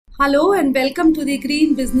Hello and welcome to the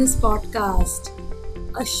Green Business Podcast,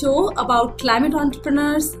 a show about climate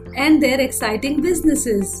entrepreneurs and their exciting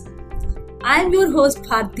businesses. I am your host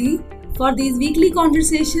Bharti for these weekly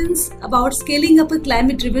conversations about scaling up a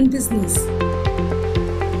climate-driven business.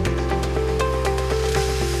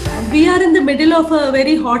 We are in the middle of a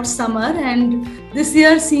very hot summer, and this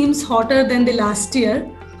year seems hotter than the last year.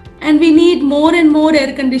 And we need more and more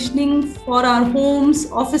air conditioning for our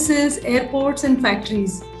homes, offices, airports, and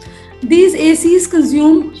factories. These ACs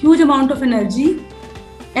consume huge amount of energy,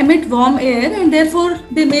 emit warm air, and therefore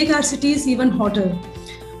they make our cities even hotter.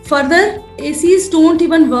 Further, ACs don't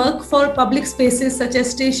even work for public spaces such as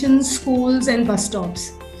stations, schools, and bus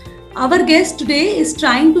stops. Our guest today is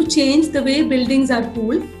trying to change the way buildings are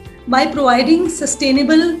cooled by providing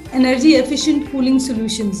sustainable, energy-efficient cooling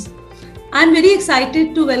solutions. I'm very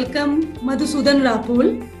excited to welcome Madhusudan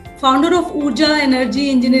Rapole, founder of Oorja Energy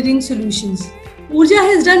Engineering Solutions. Oorja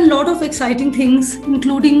has done a lot of exciting things,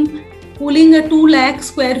 including cooling a 2 lakh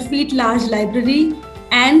square feet large library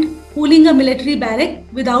and cooling a military barrack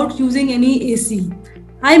without using any AC.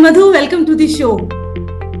 Hi Madhu, welcome to the show.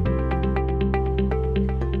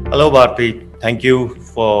 Hello Bharti, thank you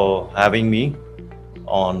for having me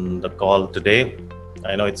on the call today.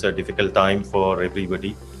 I know it's a difficult time for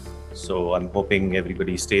everybody, so I'm hoping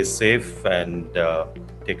everybody stays safe and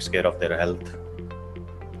takes care of their health.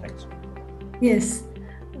 Thanks. Yes.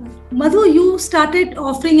 Madhu, you started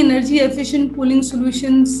offering energy efficient cooling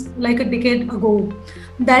solutions like a decade ago.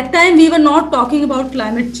 That time we were not talking about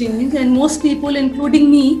climate change, and most people,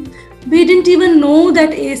 including me, we didn't even know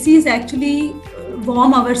that ACs actually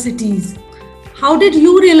warm our cities. How did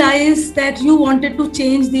you realize that you wanted to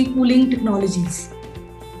change the cooling technologies?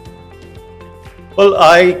 Well,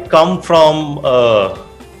 I come from a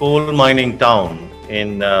coal mining town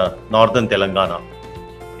in northern Telangana,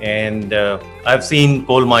 and I've seen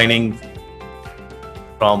coal mining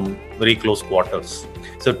from very close quarters.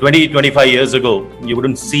 So 25 years ago, you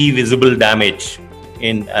wouldn't see visible damage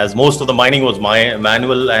as most of the mining was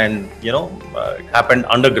manual and it happened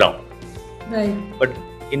underground. Right. But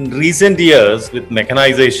in recent years with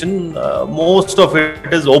mechanization, most of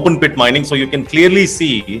it is open pit mining, so you can clearly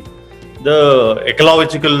see the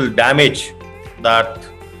ecological damage that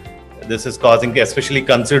this is causing, especially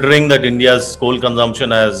considering that India's coal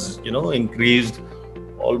consumption has, increased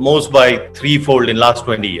almost by threefold in last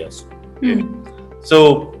 20 years.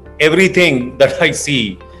 So everything that I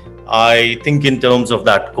see, I think in terms of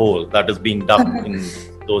that coal that is being dumped in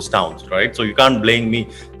those towns, right? So you can't blame me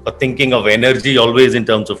for thinking of energy always in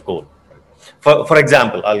terms of coal. For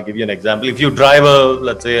example, I'll give you an example. If you drive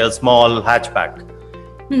let's say a small hatchback,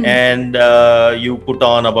 and you put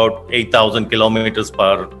on about 8,000 kilometers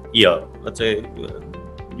per year. Let's say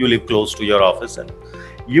you live close to your office, and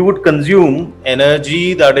you would consume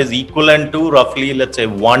energy that is equivalent to roughly, let's say,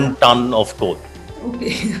 1 ton of coal.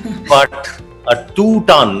 Okay. But a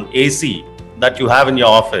 2-ton AC that you have in your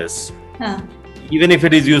office, even if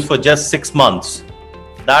it is used for just 6 months,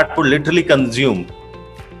 that would literally consume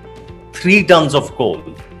 3 tons of coal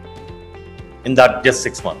in that just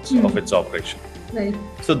 6 months of its operation. Right.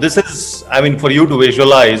 So this is, for you to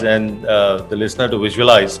visualize and the listener to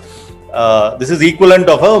visualize, this is equivalent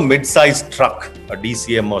of a mid-sized truck, a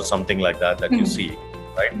DCM or something like that you see,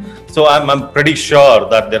 right? So I'm pretty sure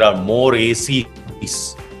that there are more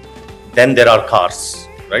ACs than there are cars,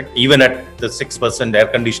 right? Even at the 6% air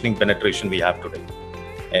conditioning penetration we have today.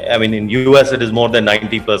 In US it is more than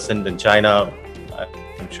 90%, in China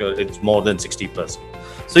I'm sure it's more than 60%.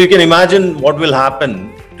 So you can imagine what will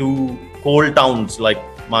happen to coal towns like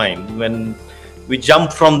mine when we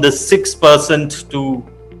jump from the 6% to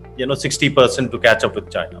 60% to catch up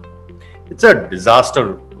with China. It's a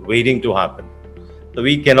disaster waiting to happen. So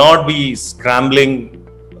we cannot be scrambling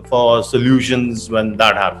for solutions when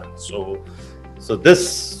that happens. So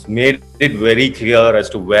this made it very clear as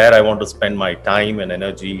to where I want to spend my time and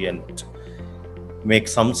energy and make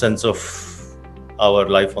some sense of our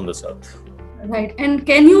life on this earth. Right. And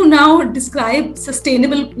can you now describe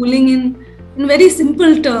sustainable cooling in very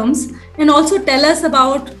simple terms, and also tell us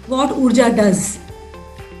about what Oorja does?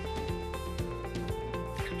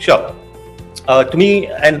 Sure. To me,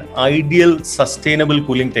 an ideal sustainable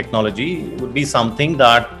cooling technology would be something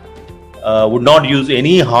that would not use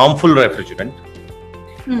any harmful refrigerant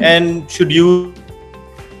and should use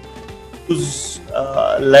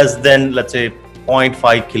less than, let's say,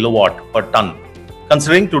 0.5 kilowatt per ton.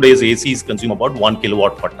 Considering today's ACs consume about 1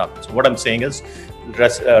 kilowatt per ton. So what I'm saying is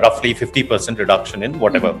roughly 50% reduction in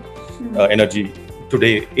whatever energy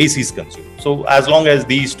today ACs consume. So as long as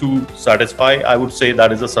these two satisfy, I would say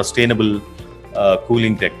that is a sustainable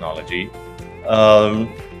cooling technology.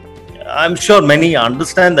 I'm sure many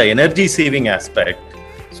understand the energy saving aspect.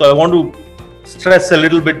 So I want to stress a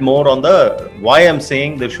little bit more on the why I'm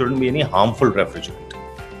saying there shouldn't be any harmful refrigerant.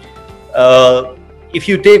 If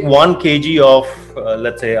you take 1 kg of,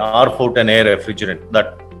 let's say, R410A refrigerant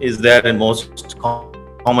that is there in most,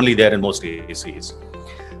 commonly there in most ACs,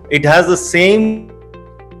 it has the same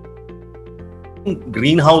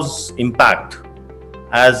greenhouse impact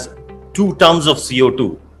as 2 tons of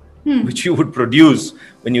CO2, which you would produce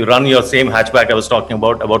when you run your same hatchback I was talking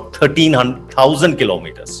about 13,000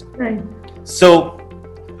 kilometers. Right. So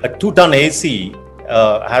a 2-ton AC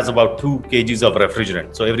has about 2 kgs of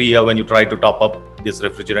refrigerant. So every year when you try to top up, this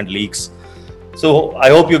refrigerant leaks. So I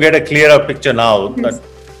hope you get a clearer picture now that,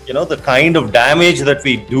 the kind of damage that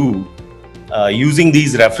we do using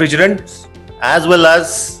these refrigerants, as well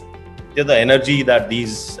as the energy that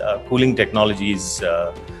these cooling technologies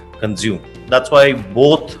consume. That's why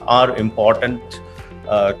both are important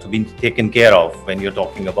to be taken care of when you're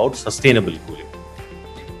talking about sustainable cooling.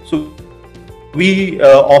 So we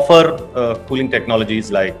offer cooling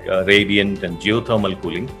technologies like radiant and geothermal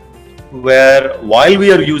cooling, where while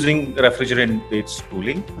we are using refrigerant-based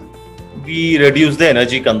cooling, we reduce the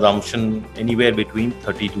energy consumption anywhere between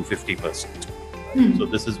 30 to 50%. So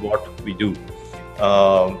this is what we do.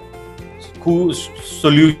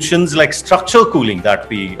 Solutions like structure cooling that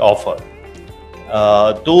we offer,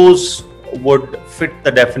 those would fit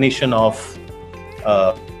the definition of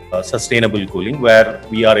sustainable cooling, where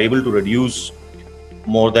we are able to reduce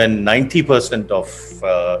more than 90%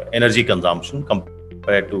 of energy consumption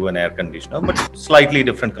compared to an air conditioner, but slightly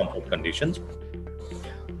different comfort conditions.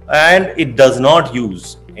 And it does not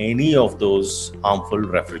use any of those harmful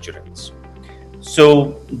refrigerants.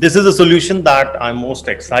 So this is a solution that I'm most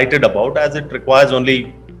excited about, as it requires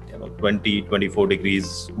only 20-24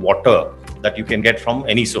 degrees water that you can get from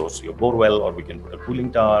any source, your bore well, or we can put a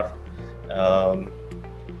cooling tower.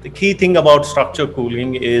 The key thing about structure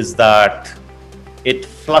cooling is that it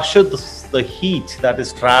flushes the heat that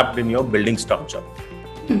is trapped in your building structure.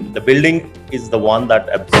 The building is the one that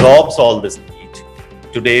absorbs all this heat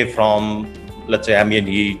today from, let's say, ambient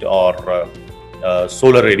heat or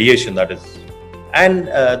solar radiation that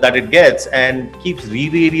it gets and keeps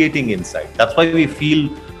re-radiating inside. That's why we feel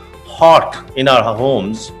hot in our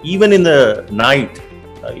homes, even in the night,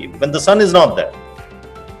 when the sun is not there.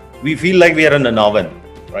 We feel like we are in an oven,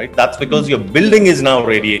 right? That's because your building is now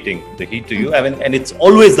radiating the heat to you, and it's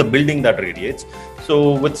always the building that radiates.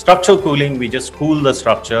 So with structure cooling, we just cool the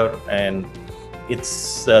structure, and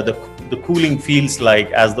it's the cooling feels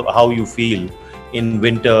like how you feel in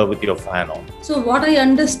winter with your fan on. So what I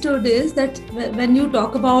understood is that when you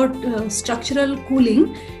talk about structural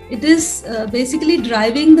cooling, it is basically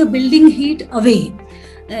driving the building heat away.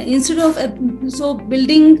 Instead of, so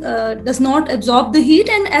building does not absorb the heat,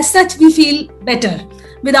 and as such we feel better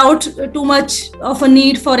without too much of a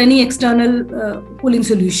need for any external cooling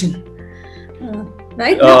solution.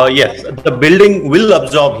 Right? Yes, the building will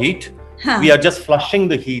absorb heat. We are just flushing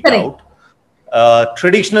the heat out.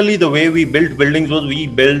 Traditionally, the way we built buildings was we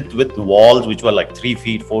built with walls which were like 3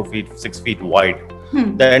 feet, 4 feet, 6 feet wide.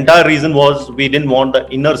 The entire reason was we didn't want the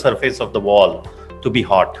inner surface of the wall to be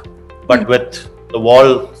hot. But with the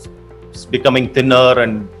wall becoming thinner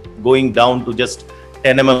and going down to just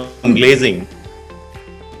 10 mm glazing,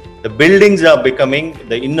 the buildings are becoming,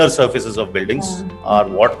 the inner surfaces of buildings are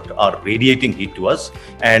what are radiating heat to us,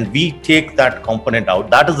 and we take that component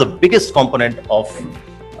out. That is the biggest component of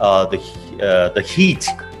the heat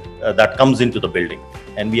that comes into the building,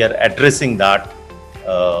 and we are addressing that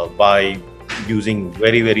by using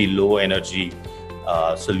very, very low energy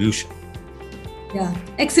solution. Yeah,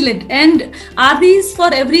 excellent. And are these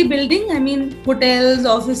for every building? I mean, hotels,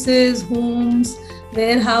 offices, homes,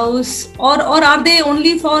 warehouse, or are they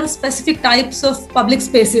only for specific types of public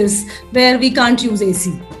spaces where we can't use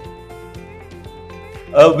AC?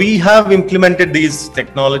 We have implemented these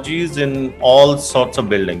technologies in all sorts of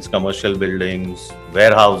buildings: commercial buildings,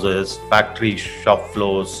 warehouses, factory shop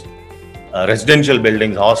floors, residential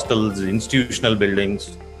buildings, hostels, institutional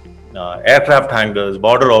buildings, aircraft hangars,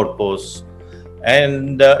 border outposts,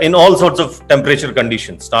 and in all sorts of temperature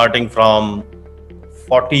conditions, starting from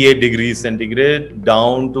 48 degrees centigrade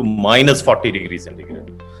down to minus 40 degrees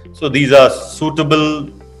centigrade. So these are suitable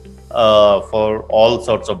for all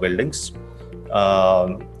sorts of buildings.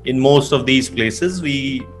 In most of these places,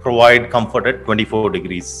 we provide comfort at 24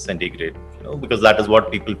 degrees centigrade, because that is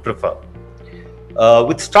what people prefer.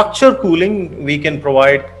 With structure cooling, we can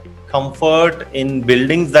provide comfort in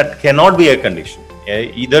buildings that cannot be air conditioned,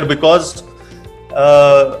 either because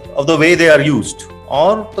of the way they are used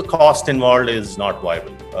or the cost involved is not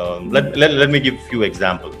viable. Let me give a few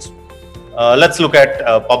examples. Let's look at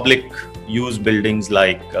public use buildings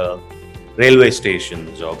like railway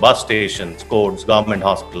stations or bus stations, courts, government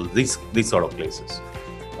hospitals, these sort of places,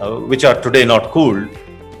 which are today not cooled.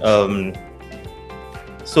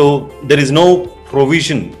 So there is no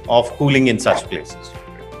provision of cooling in such places.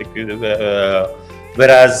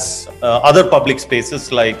 Whereas other public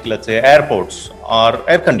spaces like, let's say, airports are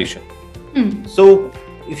air conditioned. So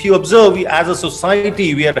if you observe, as a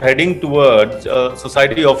society, we are heading towards a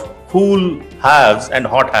society of cool haves and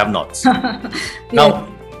hot have-nots. Now,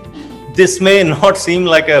 this may not seem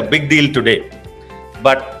like a big deal today,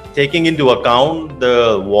 but taking into account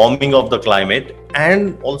the warming of the climate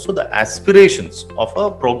and also the aspirations of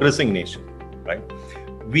a progressing nation, right?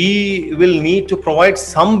 We will need to provide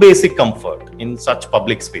some basic comfort in such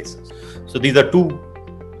public spaces. So these are two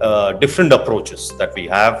different approaches that we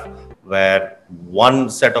have, where one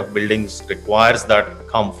set of buildings requires that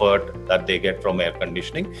comfort that they get from air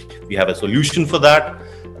conditioning. We have a solution for that.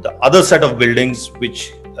 The other set of buildings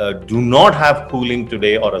which do not have cooling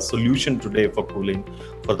today, or a solution today for cooling,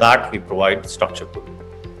 for that we provide structure cooling.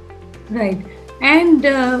 Right.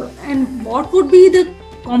 And what would be the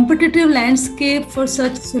competitive landscape for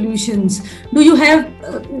such solutions? Do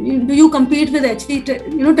you compete with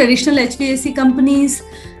traditional HVAC companies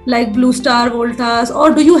like Blue Star, Voltas,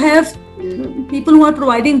 or do you have people who are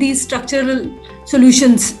providing these structural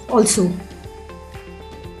solutions also?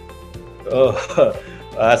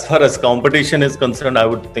 As far as competition is concerned, I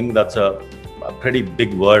would think that's a pretty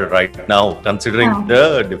big word right now, considering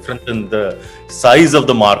the difference in the size of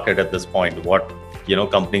the market at this point. What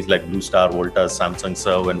companies like Blue Star, Voltas, Samsung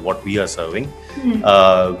serve, and what we are serving.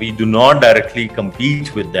 We do not directly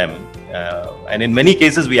compete with them, and in many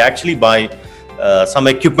cases we actually buy some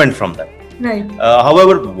equipment from them. Right.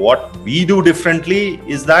 However, what we do differently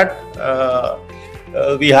is that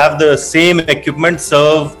we have the same equipment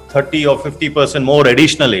serve 30 or 50% more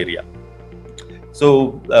additional area.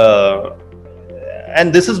 So,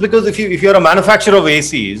 and this is because if you're a manufacturer of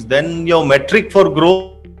ACs, then your metric for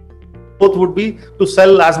growth would be to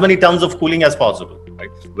sell as many tons of cooling as possible, right?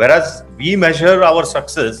 Whereas we measure our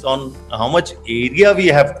success on how much area we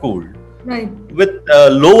have cooled, right, with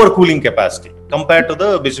lower cooling capacity compared to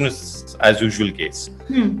the business as usual case.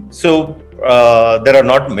 So there are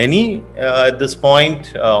not many at this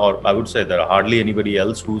point, or I would say there are hardly anybody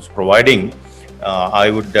else who's providing.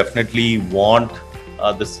 I would definitely want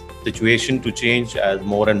this situation to change as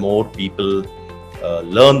more and more people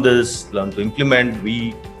learn to implement.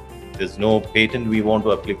 There's no patent we want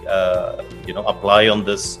to apply on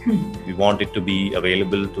this. We want it to be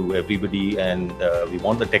available to everybody, and we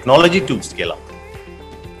want the technology to scale up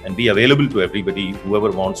and be available to everybody, whoever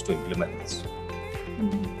wants to implement this.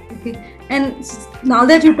 Okay. And now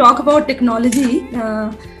that you talk about technology,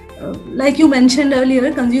 like you mentioned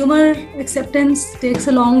earlier, consumer acceptance takes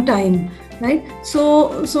a long time, right?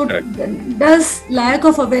 So does lack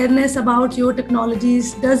of awareness about your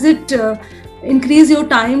technologies, does it increase your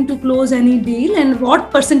time to close any deal, and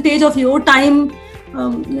what percentage of your time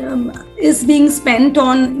is being spent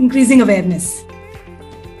on increasing awareness?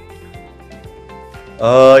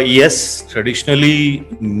 Yes, traditionally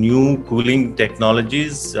new cooling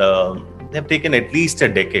technologies they've taken at least a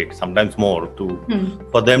decade, sometimes more,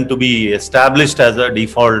 for them to be established as a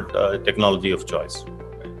default technology of choice.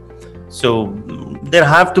 So there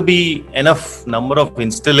have to be enough number of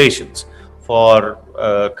installations for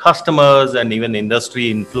customers and even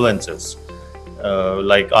industry influencers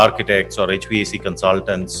like architects or HVAC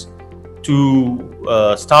consultants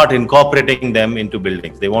to start incorporating them into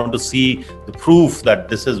buildings. They want to see the proof that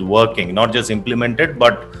this is working, not just implemented,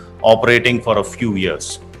 but operating for a few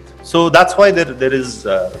years. So that's why there is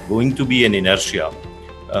going to be an inertia.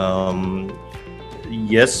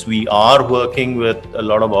 Yes, we are working with a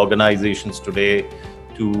lot of organizations today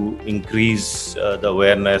to increase the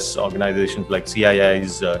awareness. Organizations like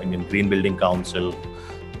CII's Indian Green Building Council.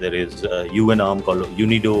 There is a UN arm called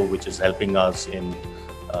UNIDO, which is helping us in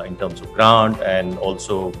terms of grant and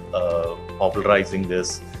also popularizing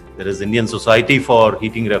this. There is Indian Society for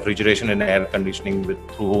Heating, Refrigeration and Air Conditioning, through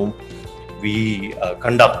whom we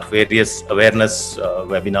conduct various awareness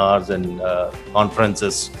webinars and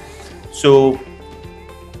conferences. So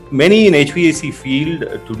many in HVAC field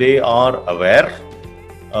today are aware.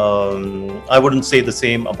 I wouldn't say the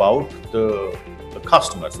same about the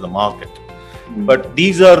customers, the market. But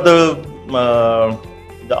these are the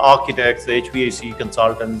architects, the HVAC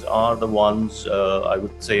consultants are the ones, I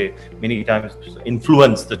would say, many times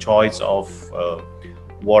influence the choice of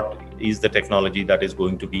what is the technology that is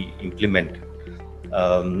going to be implemented.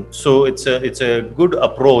 So it's a good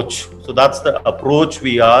approach. So that's the approach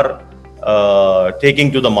we are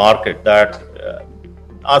taking to the market that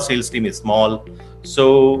our sales team is small.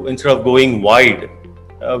 So instead of going wide,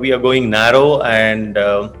 we are going narrow and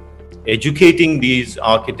educating these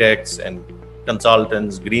architects and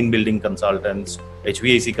consultants, green building consultants,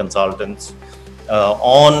 HVAC consultants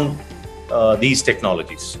on these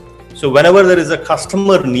technologies. So whenever there is a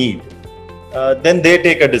customer need, then they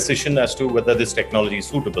take a decision as to whether this technology is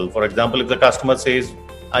suitable. For example, if the customer says,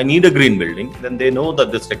 I need a green building, then they know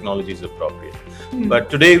that this technology is appropriate. But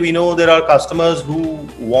today we know there are customers who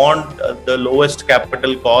want the lowest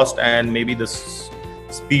capital cost and maybe the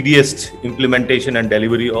speediest implementation and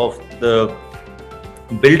delivery of the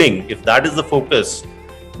building. If that is the focus,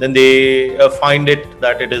 then they find it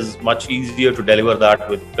that it is much easier to deliver that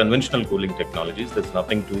with conventional cooling technologies. There's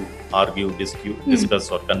nothing to argue,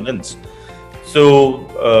 discuss or convince.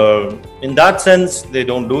 So in that sense, they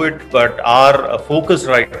don't do it. But our focus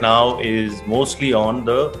right now is mostly on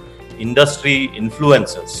the industry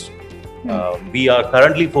influencers. We are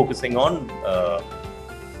currently focusing on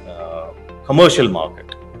commercial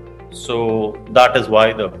market. So that is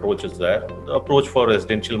why the approach is there. The approach for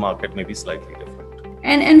residential market may be slightly different.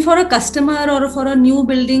 And for a customer or for a new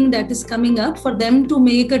building that is coming up, for them to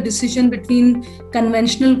make a decision between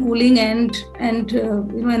conventional cooling and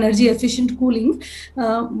energy efficient cooling,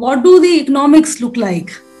 what do the economics look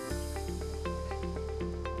like?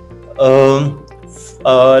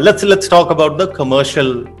 Let's talk about the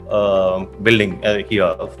commercial building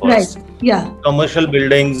here first. Right. Yeah. Commercial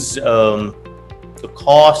buildings, the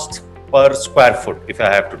cost per square foot, if I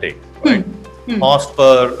have to take, right? Cost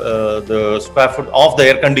per the square foot of the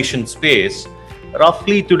air-conditioned space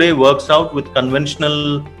roughly today works out with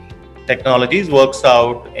conventional technologies, works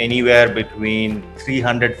out anywhere between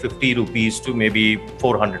 350 rupees to maybe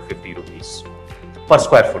 450 rupees per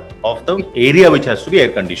square foot of the area which has to be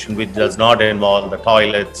air-conditioned, which does not involve the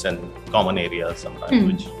toilets and common areas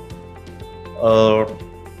sometimes. Which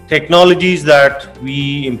technologies that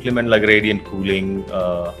we implement like radiant cooling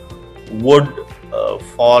would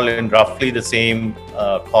fall in roughly the same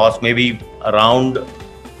cost, maybe around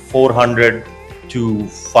 400 to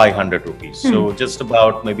 500 rupees. So just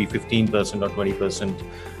about maybe 15% or 20%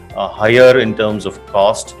 higher in terms of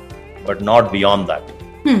cost, but not beyond that.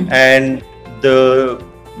 And the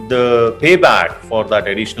payback for that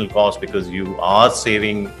additional cost, because you are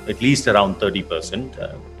saving at least around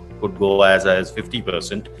 30%, could go as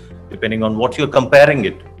 50%, depending on what you're comparing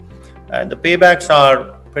it. And the paybacks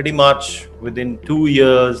are pretty much within 2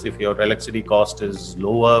 years. If your electricity cost is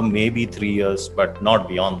lower, maybe 3 years, but not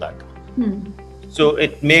beyond that. So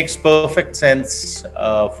it makes perfect sense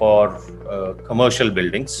for commercial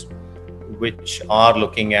buildings which are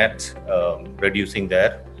looking at reducing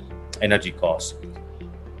their energy costs.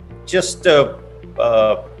 Just a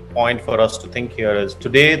point for us to think here is,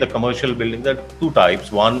 today the commercial buildings are two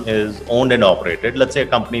types. One is owned and operated. Let's say a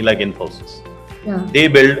company like Infosys. They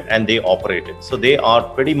build and they operate it. So they are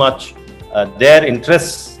pretty much, their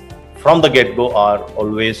interests from the get-go are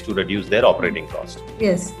always to reduce their operating cost.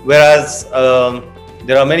 Yes. Whereas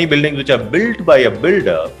there are many buildings which are built by a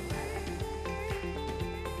builder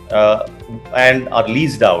and are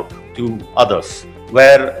leased out to others,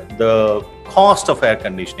 where the cost of air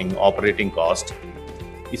conditioning, operating cost,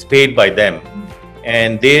 is paid by them,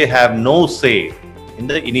 and they have no say in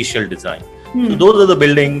the initial design. So those are the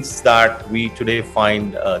buildings that we today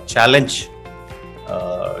find challenging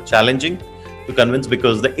to convince,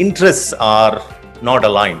 because the interests are not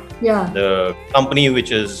aligned. The company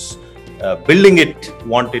which is building it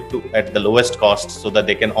want it to at the lowest cost so that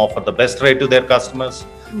they can offer the best rate to their customers.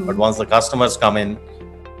 But once the customers come in,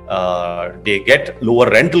 they get lower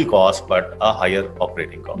rental costs but a higher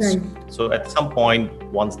operating cost. So at some point,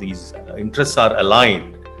 once these interests are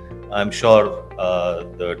aligned, I'm sure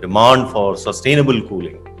the demand for sustainable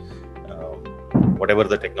cooling, whatever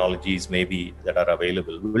the technologies may be that are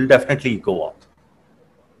available, will definitely go up.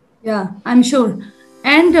 Yeah, I'm sure.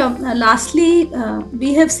 And lastly,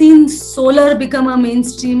 we have seen solar become a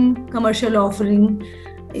mainstream commercial offering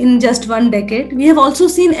in just 1 decade. We have also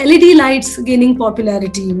seen LED lights gaining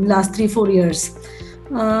popularity in the last 3-4 years.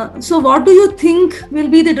 So what do you think will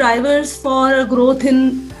be the drivers for growth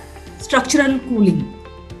in structural cooling?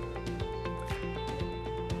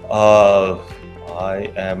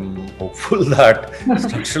 I am hopeful that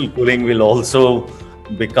structural cooling will also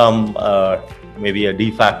become maybe a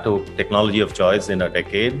de facto technology of choice in a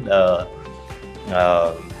decade.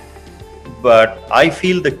 But I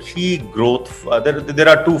feel the key growth, there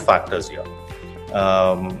are two factors here.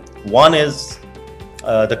 One is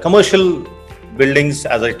the commercial buildings,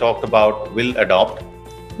 as I talked about, will adopt,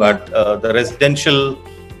 but the residential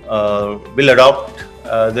will adopt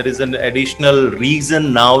there is an additional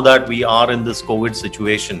reason now that we are in this COVID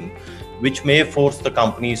situation, which may force the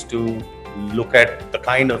companies to look at the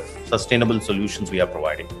kind of sustainable solutions we are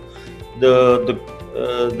providing. The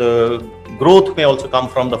growth may also come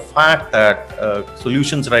from the fact that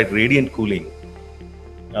solutions like radiant cooling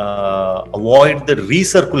avoid the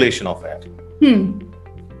recirculation of air.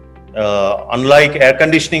 Unlike air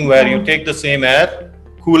conditioning, where you take the same air,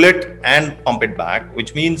 cool it and pump it back,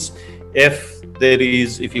 which means if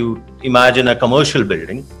you imagine a commercial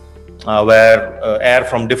building where air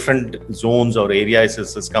from different zones or areas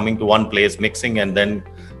is coming to one place, mixing and then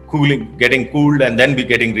cooling, getting cooled and then be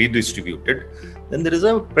getting redistributed, then there is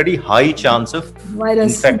a pretty high chance of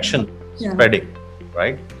infection spreading,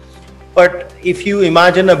 right? But if you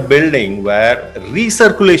imagine a building where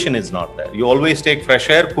recirculation is not there, you always take fresh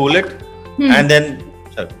air, cool it, and then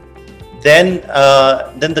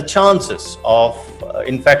the chances of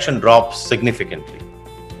infection drops significantly.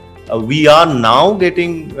 We are now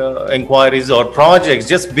getting inquiries or projects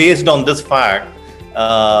just based on this fact.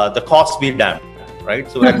 The cost be damned,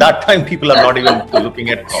 right? So at that time, people are not even looking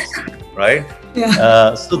at cost, right?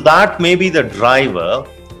 So that may be the driver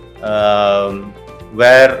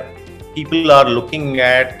where people are looking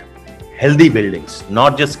at healthy buildings,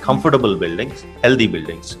 not just comfortable buildings, healthy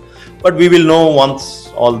buildings. But we will know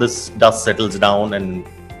once all this dust settles down and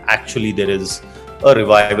actually there is a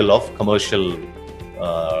revival of commercial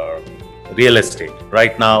real estate.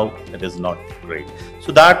 Right now, it is not great.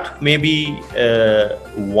 So that may be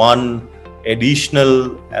one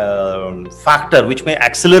additional factor which may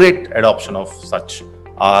accelerate adoption of such.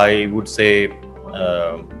 I would say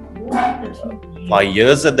 5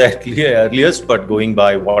 years at the earliest, but going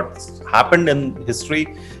by what's happened in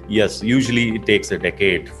history, yes, usually it takes a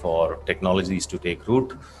decade for technologies to take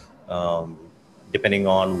root, depending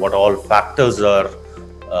on what all factors are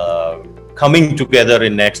coming together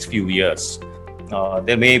in next few years.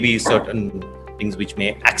 There may be certain things which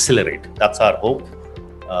may accelerate. That's our hope,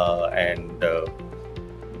 and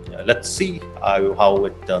let's see how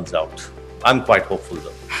it turns out. I'm quite hopeful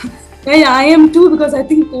though. Yeah, I am too, because I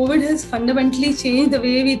think COVID has fundamentally changed the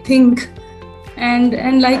way we think.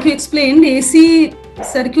 And like you explained, AC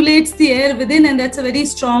circulates the air within, and that's a very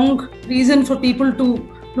strong reason for people to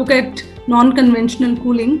look at non-conventional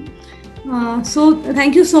cooling. So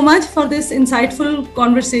thank you so much for this insightful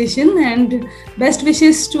conversation, and best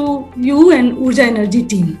wishes to you and Oorja Energy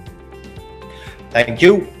team. Thank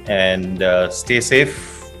you, and stay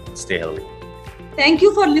safe, stay healthy. Thank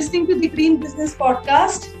you for listening to the Green Business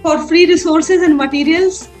Podcast. For free resources and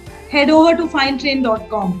materials, head over to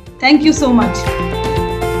finetrain.com. Thank you so much.